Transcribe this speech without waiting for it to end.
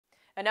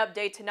An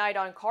update tonight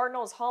on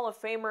Cardinals Hall of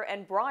Famer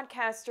and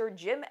broadcaster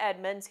Jim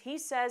Edmonds. He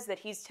says that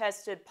he's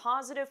tested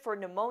positive for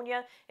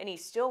pneumonia and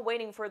he's still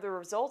waiting for the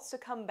results to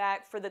come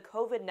back for the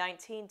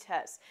COVID-19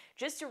 test.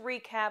 Just to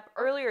recap,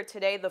 earlier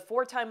today, the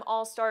four-time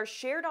All-Star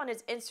shared on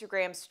his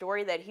Instagram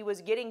story that he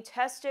was getting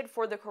tested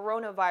for the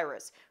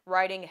coronavirus,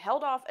 writing,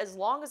 "Held off as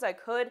long as I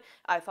could.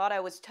 I thought I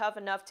was tough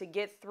enough to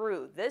get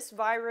through. This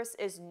virus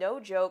is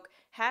no joke.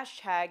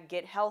 Hashtag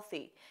get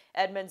healthy."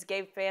 Edmonds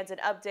gave fans an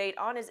update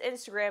on his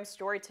Instagram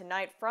story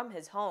tonight from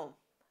his home.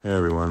 Hey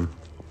everyone,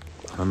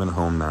 I'm at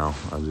home now,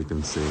 as you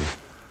can see.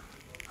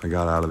 I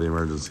got out of the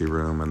emergency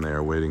room and they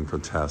are waiting for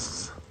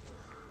tests.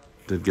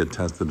 Did get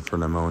tested for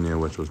pneumonia,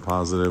 which was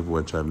positive,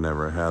 which I've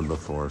never had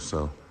before,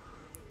 so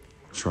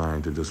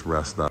trying to just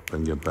rest up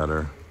and get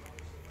better.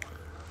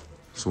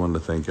 Just wanted to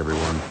thank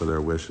everyone for their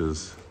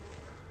wishes.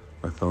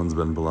 My phone's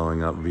been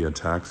blowing up via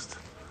text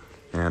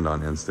and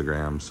on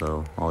Instagram,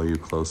 so all you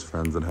close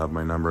friends that have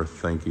my number,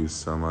 thank you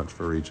so much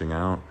for reaching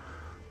out.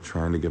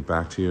 Trying to get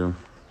back to you.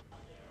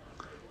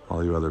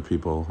 All you other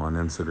people on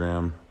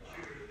Instagram,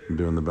 I'm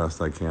doing the best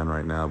I can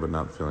right now, but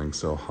not feeling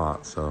so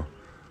hot. So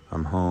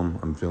I'm home,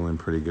 I'm feeling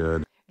pretty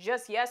good.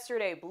 Just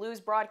yesterday,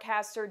 Blues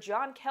broadcaster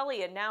John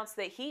Kelly announced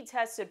that he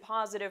tested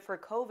positive for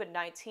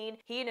COVID-19.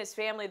 He and his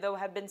family, though,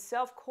 have been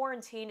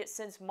self-quarantined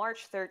since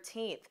March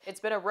 13th. It's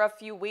been a rough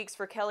few weeks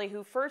for Kelly,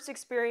 who first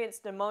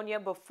experienced pneumonia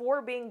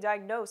before being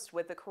diagnosed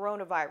with the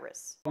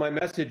coronavirus. My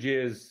message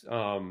is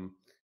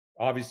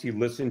obviously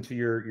listen to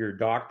your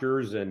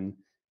doctors and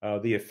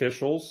the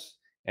officials.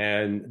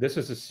 And this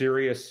is a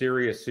serious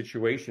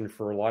situation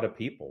for a lot of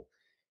people.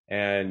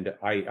 And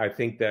I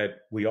think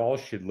that we all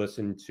should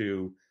listen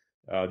to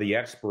the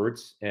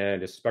experts,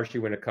 and especially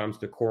when it comes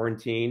to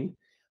quarantine,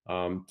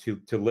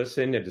 to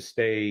listen and to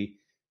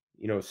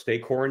stay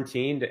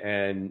quarantined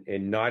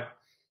and not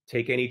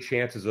take any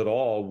chances at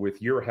all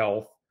with your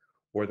health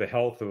or the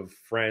health of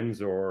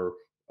friends or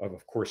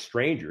of course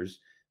strangers.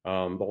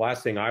 The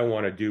last thing I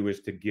want to do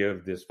is to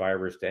give this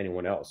virus to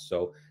anyone else.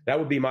 So that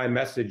would be my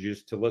message,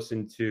 is to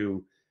listen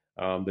to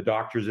the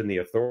doctors and the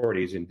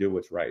authorities and do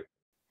what's right.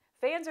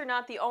 Fans are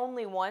not the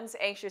only ones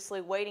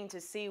anxiously waiting to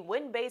see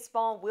when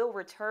baseball will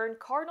return.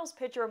 Cardinals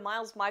pitcher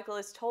Miles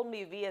Mikolas told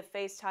me via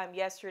FaceTime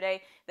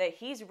yesterday that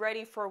he's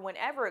ready for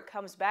whenever it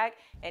comes back,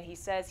 and he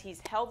says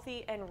he's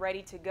healthy and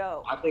ready to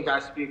go. I think I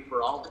speak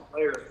for all the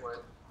players when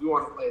we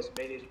want to play as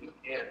many as we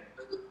can,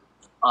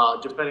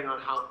 depending on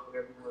how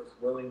everyone's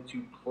willing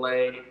to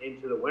play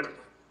into the winter.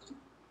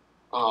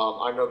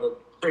 I know the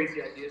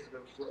crazy ideas have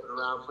been floating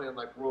around playing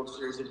like World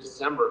Series in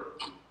December.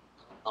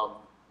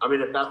 I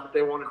mean, if that's what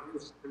they want to do,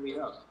 send me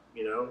up,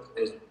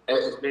 as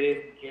many as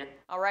we can.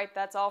 All right,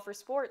 that's all for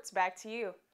sports. Back to you.